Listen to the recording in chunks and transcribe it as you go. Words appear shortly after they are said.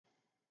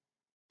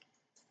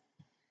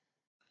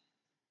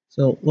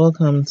So,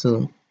 welcome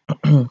to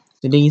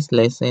today's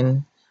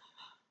lesson.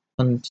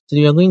 And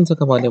today we are going to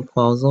talk about the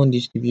Poisson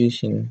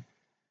distribution.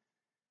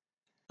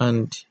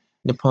 And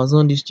the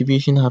Poisson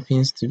distribution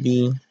happens to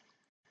be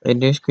a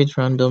discrete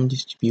random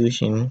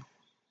distribution.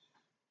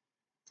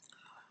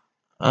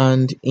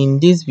 And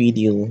in this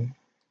video,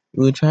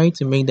 we'll try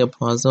to make the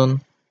Poisson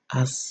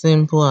as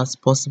simple as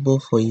possible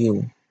for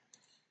you.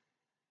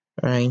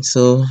 Alright,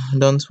 so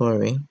don't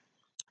worry.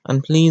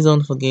 And please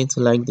don't forget to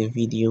like the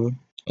video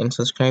and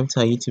subscribe to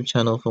our YouTube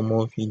channel for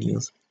more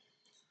videos.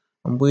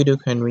 I'm Boydo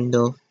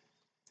Randolph,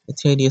 a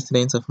third year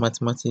student of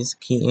mathematics,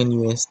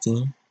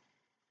 KNUST.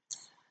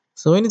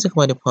 So when you talk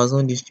about the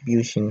Poisson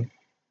distribution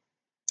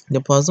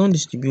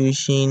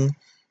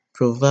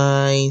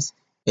provides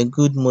a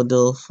good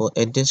model for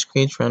a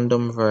discrete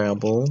random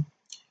variable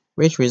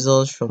which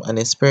results from an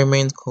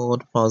experiment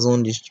called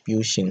Poisson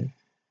distribution.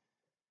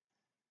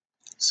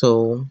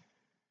 So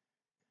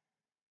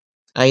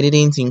I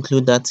didn't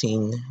include that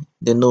in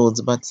the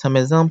notes, but some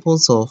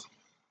examples of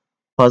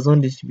Poisson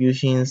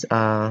distributions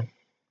are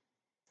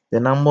the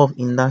number of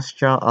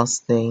industrial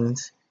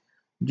accidents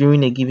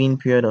during a given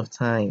period of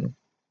time,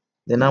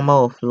 the number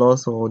of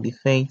loss or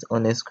defects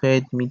on a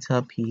squared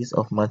meter piece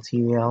of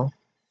material,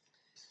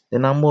 the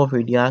number of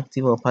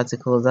radioactive or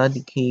particles that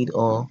decayed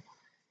or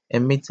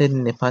emitted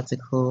in a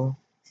particle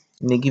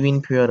in a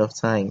given period of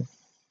time.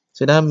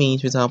 So that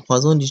means with our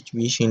Poisson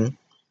distribution,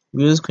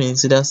 we always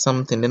consider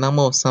something, the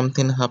number of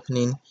something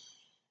happening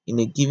in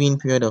a given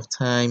period of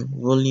time,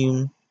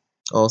 volume,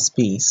 or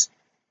space.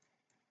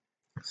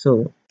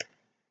 So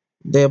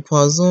the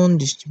Poisson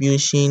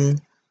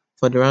distribution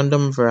for the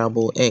random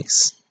variable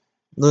x,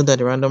 note that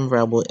the random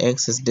variable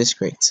x is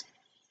discrete,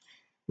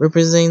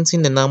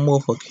 representing the number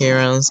of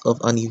occurrence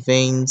of an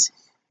event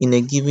in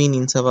a given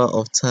interval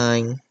of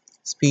time,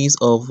 space,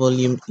 or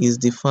volume is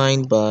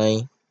defined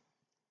by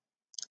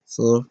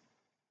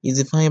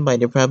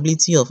the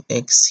probability of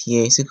x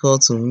here is equal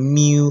to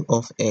mu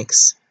of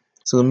x.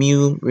 So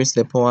mu raised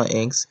to the power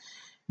x,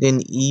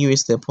 then e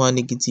raised to the power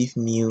negative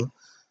mu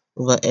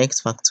over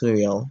x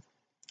factorial.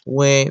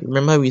 Where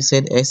remember we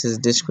said s is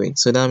discrete,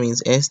 so that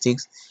means s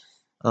takes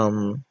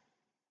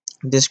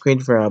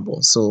discrete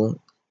variable. So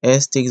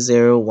s takes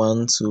 0,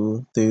 1,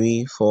 2,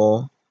 3,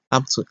 4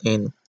 up to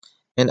n.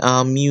 And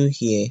our mu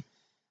here,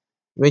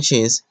 which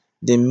is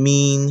the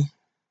mean,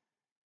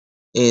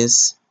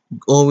 is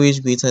always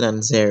greater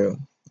than 0.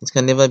 It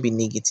can never be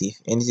negative,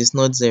 and it is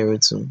not 0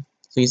 too.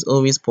 So it's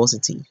always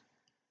positive.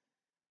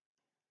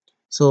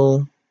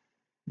 So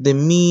the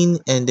mean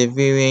and the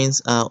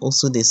variance are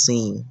also the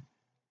same.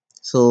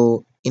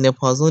 So in a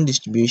Poisson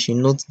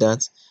distribution, note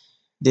that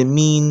the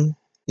mean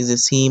is the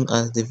same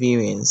as the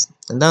variance,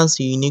 and that's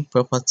a unique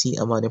property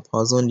about the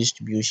Poisson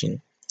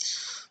distribution.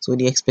 So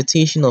the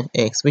expectation of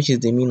x, which is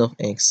the mean of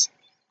x,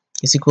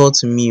 is equal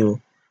to mu,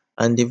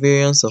 and the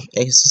variance of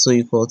x is also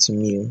equal to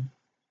mu.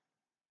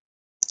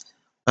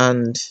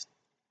 And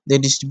the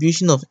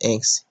distribution of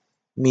x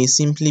may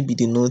simply be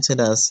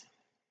denoted as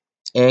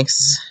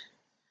x,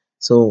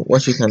 so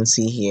what you can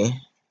see here,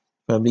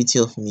 probability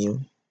of mu.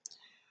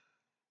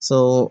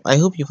 So I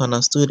hope you've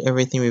understood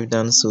everything we've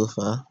done so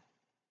far.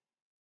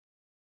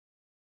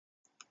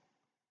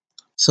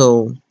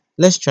 So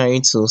let's try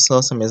to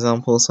solve some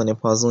examples on a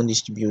Poisson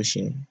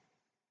distribution.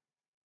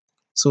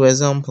 So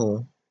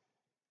example,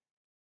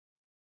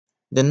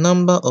 the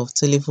number of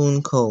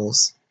telephone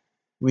calls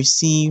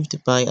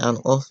received by an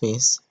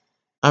office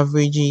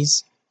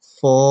averages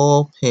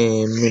 4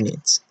 per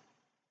minute.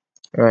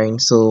 Right,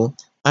 so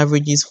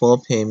averages 4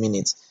 per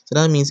minute. So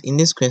that means in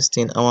this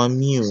question, our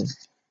mu,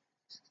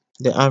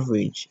 the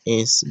average,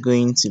 is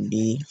going to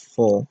be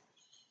 4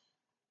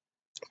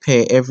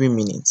 per every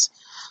minute.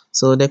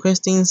 So the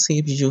question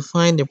says you should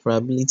find the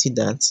probability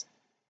that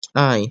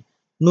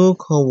no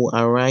call will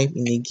arrive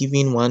in a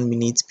given 1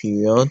 minute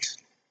period.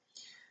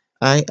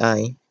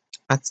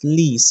 At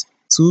least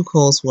 2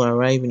 calls will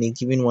arrive in a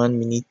given 1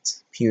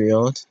 minute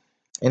period.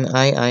 And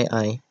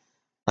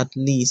at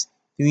least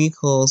 3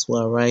 calls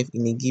will arrive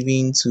in a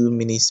given 2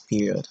 minutes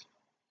period.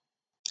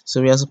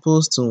 So we are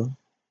supposed to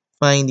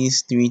find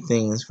these 3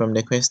 things from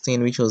the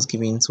question which was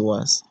given to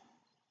us.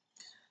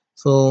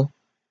 So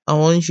I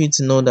want you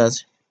to know that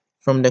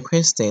from the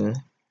question,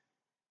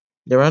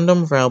 the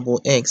random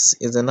variable x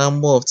is the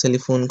number of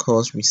telephone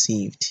calls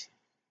received,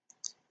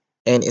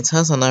 and it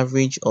has an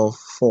average of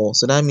 4.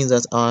 So that means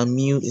that our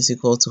mu is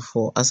equal to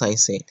 4, as I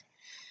said,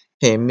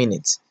 per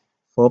minute,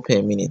 4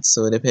 per minute.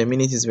 So the per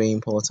minute is very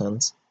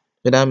important.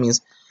 So that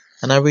means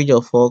an average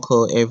of 4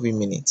 calls every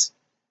minute.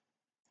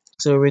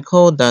 So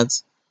recall that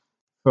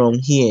from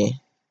here,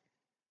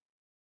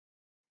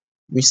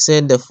 we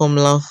said the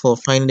formula for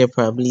finding the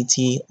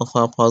probability of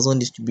our Poisson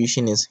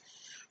distribution is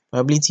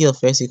probability of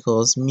x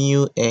equals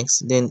mu x,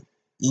 then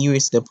e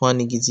raised to the power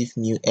negative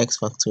mu x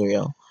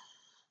factorial.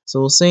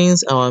 So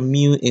since our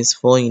mu is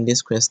 4 in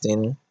this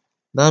question,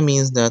 that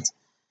means that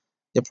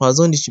the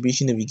Poisson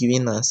distribution will be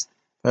giving us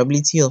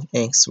probability of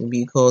x will be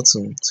equal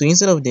to, so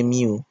instead of the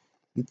mu,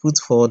 we put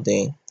 4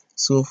 there.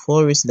 So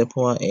 4 raised to the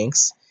power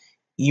x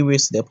e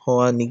raised to the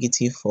power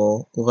negative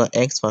 4 over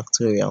x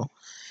factorial.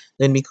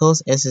 Then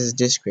because s is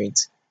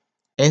discrete,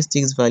 s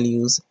takes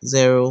values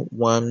 0,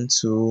 1,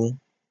 2,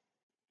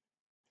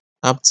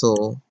 up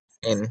to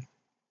n,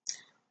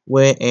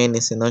 where n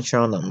is a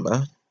natural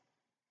number.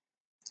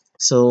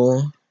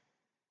 So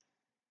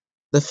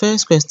the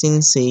first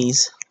question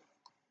says,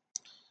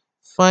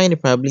 find the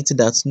probability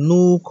that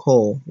no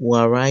call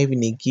will arrive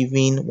in a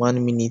given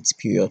 1 minute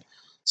period.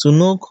 So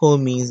no call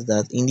means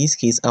that in this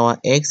case our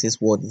x is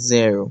what?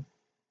 0,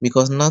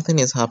 because nothing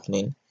is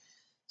happening.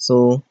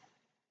 So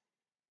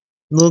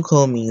no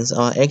call means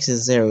our x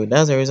is 0.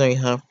 That's the reason we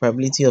have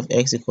probability of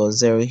x equals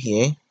 0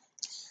 here.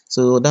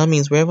 So that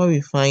means wherever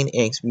we find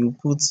x, we will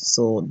put,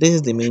 so this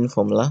is the main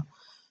formula.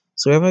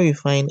 So wherever we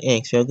find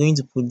x, we are going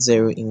to put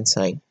 0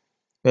 inside.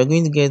 We are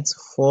going to get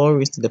 4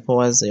 raised to the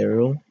power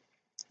 0,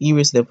 e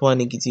raised to the power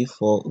negative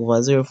 4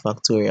 over 0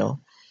 factorial.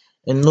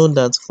 And note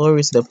that 4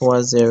 raised to the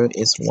power 0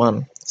 is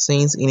 1,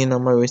 since any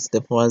number raised to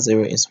the power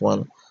 0 is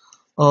 1.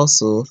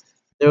 Also,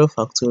 0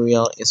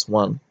 factorial is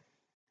 1.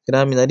 So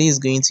that means that this is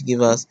going to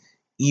give us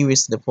e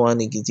raised to the power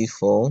negative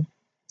 4.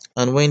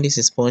 And when this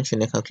is punched in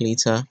the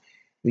calculator,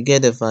 we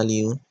get the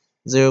value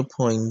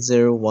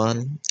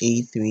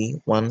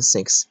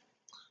 0.018316.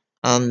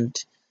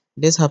 And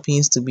this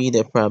happens to be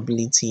the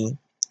probability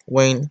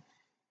when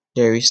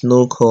there is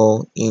no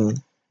call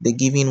in the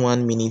given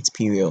 1 minute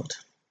period.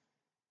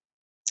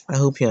 I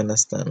hope you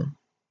understand.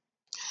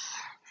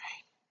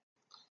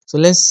 So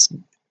let's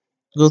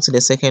go to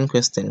the second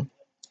question.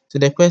 So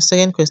the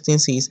second question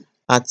says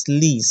at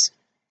least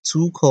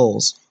 2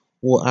 calls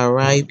will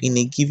arrive in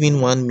a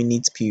given 1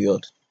 minute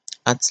period.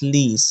 At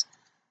least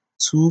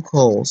 2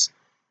 calls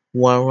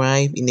will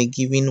arrive in a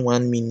given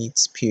 1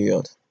 minute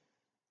period.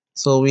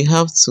 So we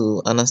have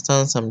to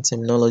understand some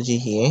terminology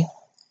here.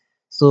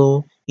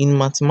 So in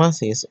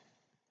mathematics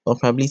or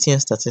probability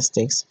and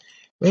statistics,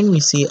 when we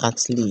say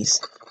at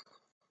least,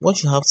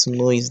 what you have to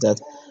know is that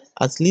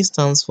at least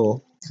stands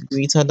for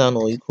greater than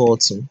or equal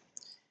to.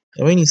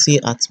 And when you say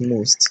at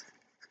most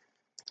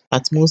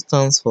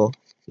stands for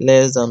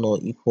less than or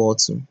equal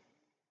to,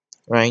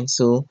 right?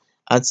 So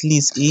at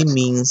least A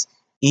means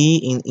A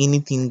in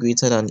anything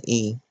greater than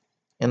A,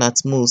 and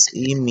at most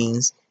A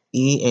means A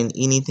in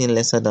anything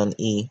lesser than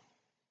A.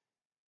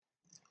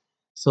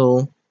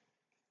 So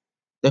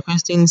the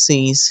question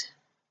says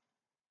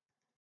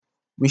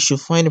we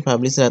should find the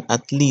probability that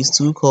at least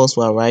 2 calls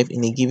will arrive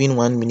in a given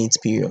 1 minute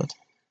period.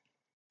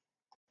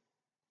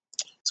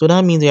 So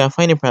that means we are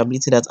finding the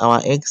probability that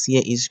our x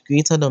here is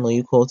greater than or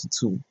equal to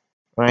 2,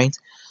 right?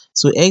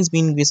 So x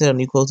being greater than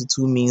or equal to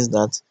 2 means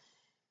that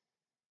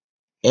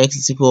x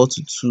is equal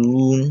to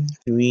 2,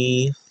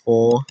 3,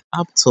 4,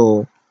 up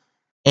to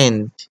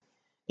end.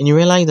 And you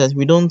realize that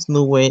we don't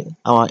know where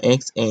our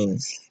x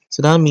ends.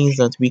 So that means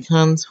that we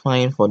can't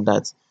find for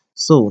that.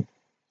 So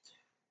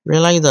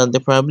realize that the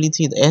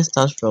probability that s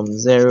starts from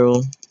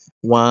 0,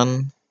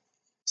 1,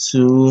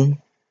 2,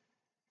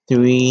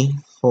 3,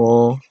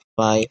 4,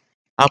 5,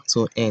 up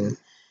to n.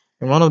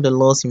 And one of the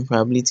laws in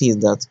probability is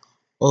that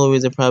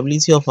always the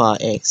probability of our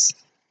x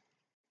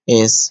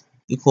is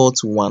equal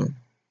to 1.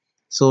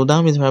 So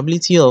that means the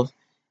probability of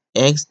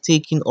x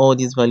taking all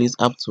these values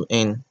up to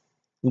n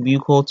will be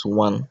equal to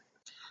 1.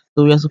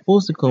 So we are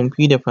supposed to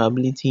compute the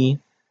probability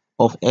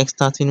of x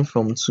starting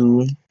from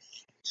 2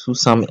 to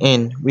some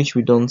n which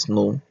we don't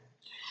know.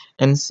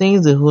 And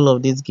since the whole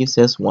of this gives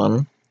us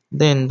 1,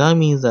 then that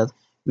means that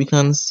we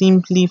can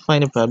simply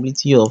find the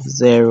probability of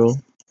 0,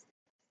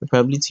 the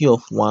probability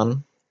of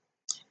 1,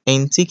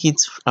 and take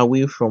it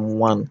away from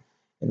 1.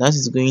 And that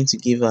is going to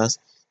give us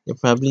the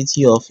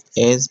probability of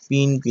s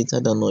being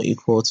greater than or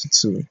equal to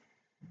 2.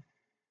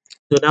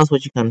 So that's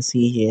what you can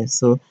see here.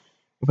 So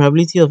the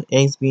probability of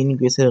x being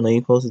greater than or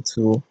equal to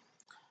 2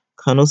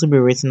 can also be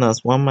written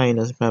as 1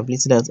 minus the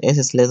probability that s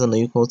is less than or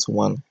equal to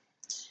 1.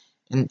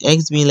 And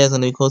x being less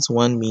than or equal to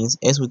 1 means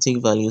s will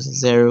take values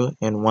 0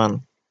 and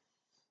 1.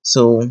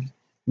 So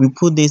we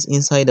put this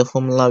inside the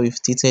formula we've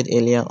stated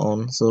earlier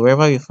on. So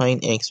wherever we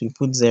find x, we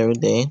put 0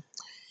 there.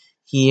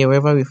 Here,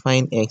 wherever we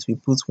find x, we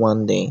put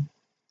 1 there.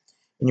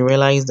 And you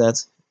realize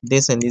that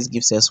this and this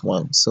gives us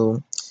 1.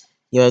 So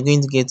you are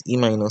going to get e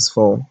minus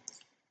 4.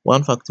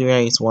 1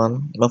 factorial is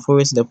 1, but 4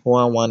 raised to the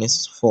power 1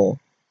 is 4.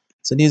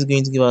 So this is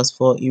going to give us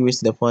 4 e raised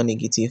to the power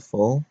negative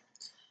 4.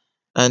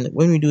 And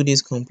when we do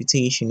this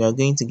computation, we are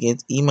going to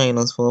get e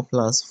minus 4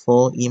 plus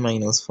 4 e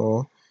minus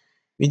 4,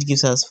 which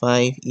gives us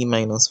 5 e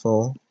minus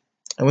 4.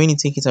 And when you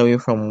take it away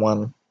from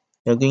 1,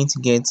 you're going to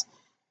get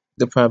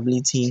the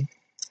probability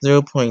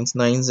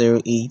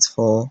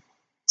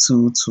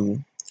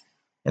 0.908422.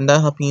 And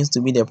that happens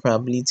to be the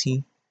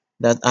probability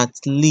that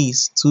at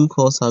least 2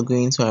 calls are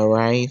going to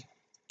arrive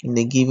in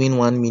the given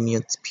 1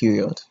 minute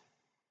period.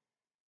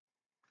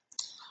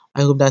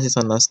 I hope that is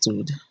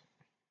understood.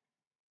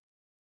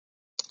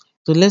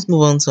 So let's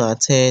move on to our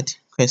third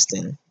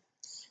question.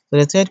 So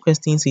the third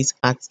question says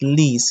at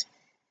least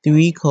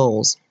 3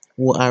 calls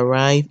will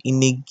arrive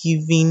in a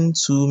given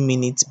 2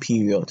 minute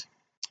period.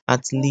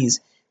 At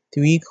least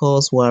 3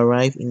 calls will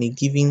arrive in a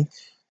given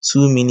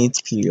 2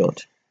 minute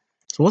period.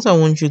 So what I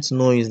want you to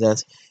know is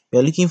that we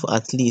are looking for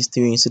at least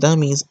 3. So that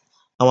means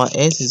our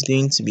S is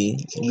going to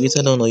be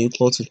greater than or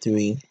equal to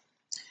 3.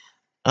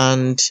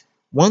 And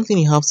one thing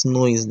you have to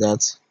know is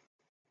that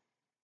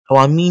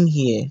our mean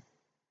here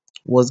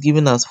was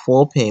given as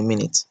 4 per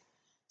minute.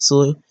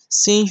 So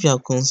since we are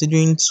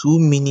considering 2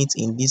 minutes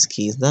in this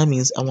case, that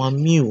means our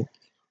mu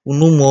will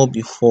no more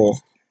be 4,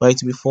 but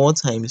it will be 4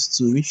 times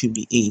 2, which will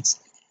be 8.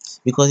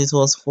 Because it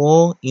was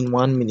 4 in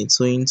 1 minute,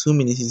 so in 2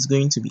 minutes it's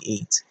going to be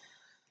 8.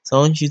 So I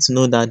want you to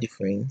know that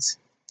difference.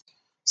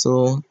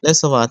 So let's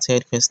solve our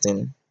third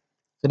question.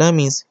 So that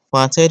means for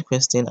our third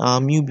question, our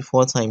mu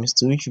before times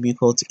 2, which will be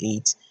equal to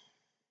 8,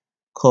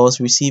 cause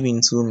receive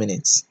in 2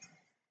 minutes.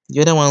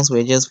 The other ones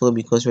were just 4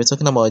 because we're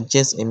talking about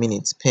just a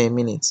minute per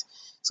minute.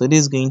 So this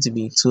is going to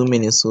be 2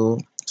 minutes, so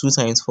 2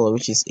 times 4,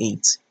 which is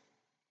 8.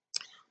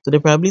 So the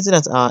probability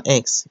that our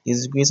x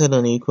is greater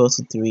than or equal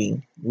to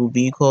 3 will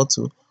be equal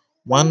to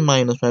 1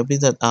 minus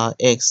probability that our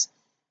x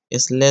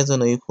is less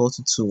than or equal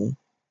to 2.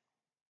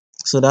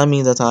 So that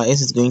means that our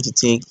s is going to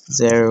take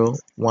 0,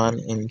 1,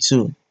 and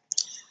 2.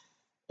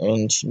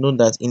 And note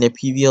that in the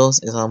previous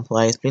example,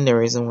 I explained the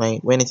reason why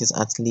when it is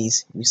at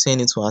least, we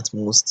send it to at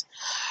most.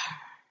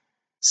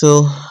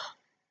 So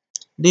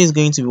this is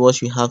going to be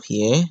what we have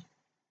here.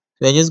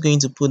 We are just going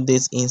to put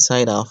this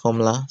inside our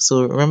formula.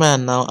 So remember that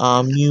now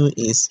our mu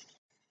is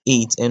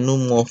 8 and no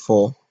more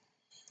 4.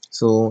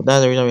 So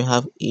that's the reason we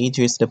have 8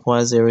 raised to the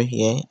power 0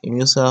 here, and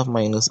we also have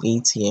minus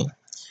 8 here.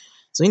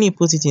 So when you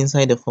put it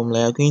inside the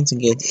formula, you're going to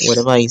get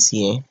whatever is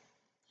here.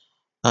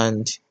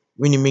 And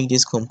when you make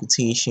this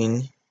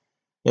computation,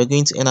 you're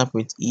going to end up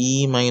with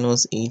e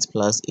minus 8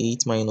 plus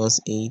 8 minus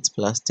 8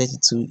 plus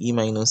 32 e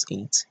minus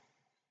 8.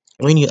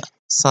 When you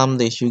sum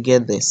this, you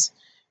get this.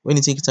 When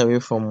you take it away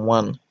from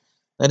 1,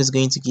 that is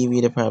going to give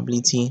you the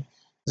probability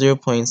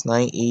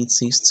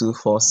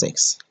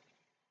 0.986246.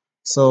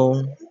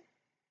 So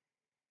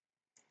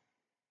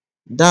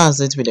that's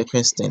it with the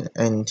question,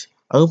 and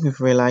I hope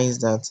you've realized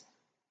that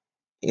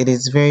it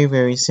is very,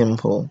 very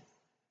simple.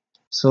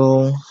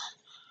 So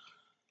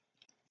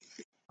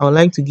I would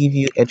like to give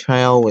you a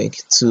trial work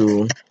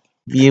to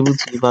be able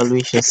to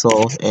evaluate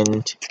yourself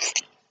and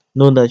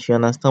know that you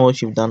understand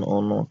what you've done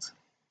or not.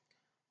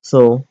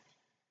 So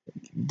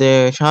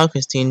the trial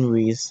question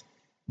reads: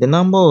 the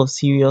number of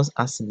serious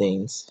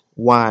accidents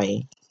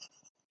Y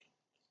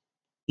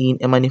in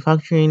a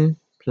manufacturing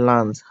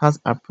plant has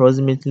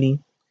approximately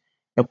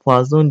a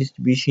Poisson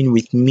distribution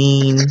with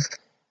mean,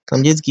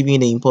 I'm just giving you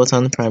the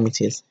important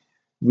parameters,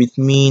 with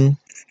mean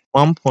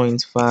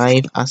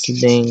 1.5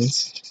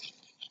 accidents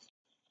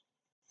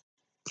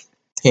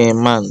per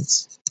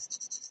month.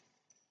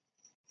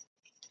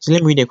 So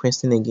let me read the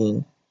question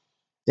again.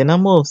 The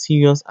number of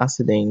serious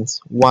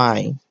accidents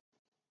Y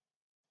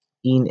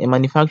in a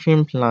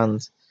manufacturing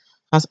plant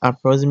has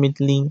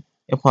approximately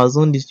a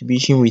Poisson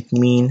distribution with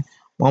mean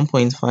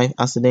 1.5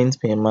 accidents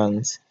per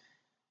month.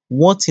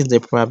 What is the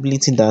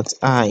probability that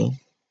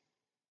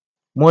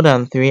more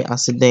than 3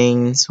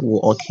 accidents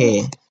will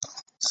occur?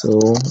 So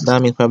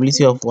that means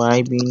probability of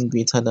Y being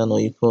greater than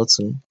or equal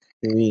to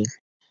 3.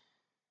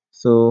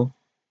 So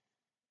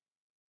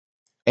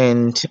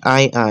and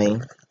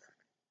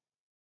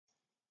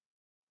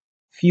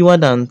fewer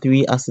than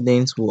 3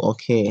 accidents will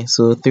occur.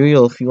 So 3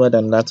 or fewer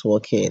than that will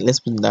occur. Let's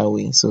put it that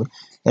way. So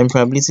then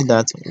probability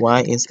that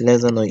Y is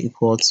less than or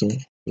equal to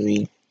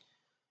 3.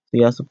 So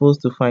you are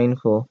supposed to find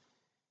for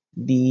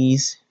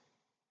these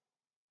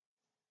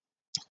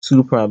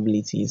two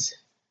probabilities.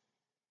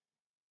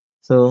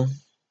 So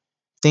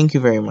thank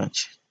you very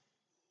much.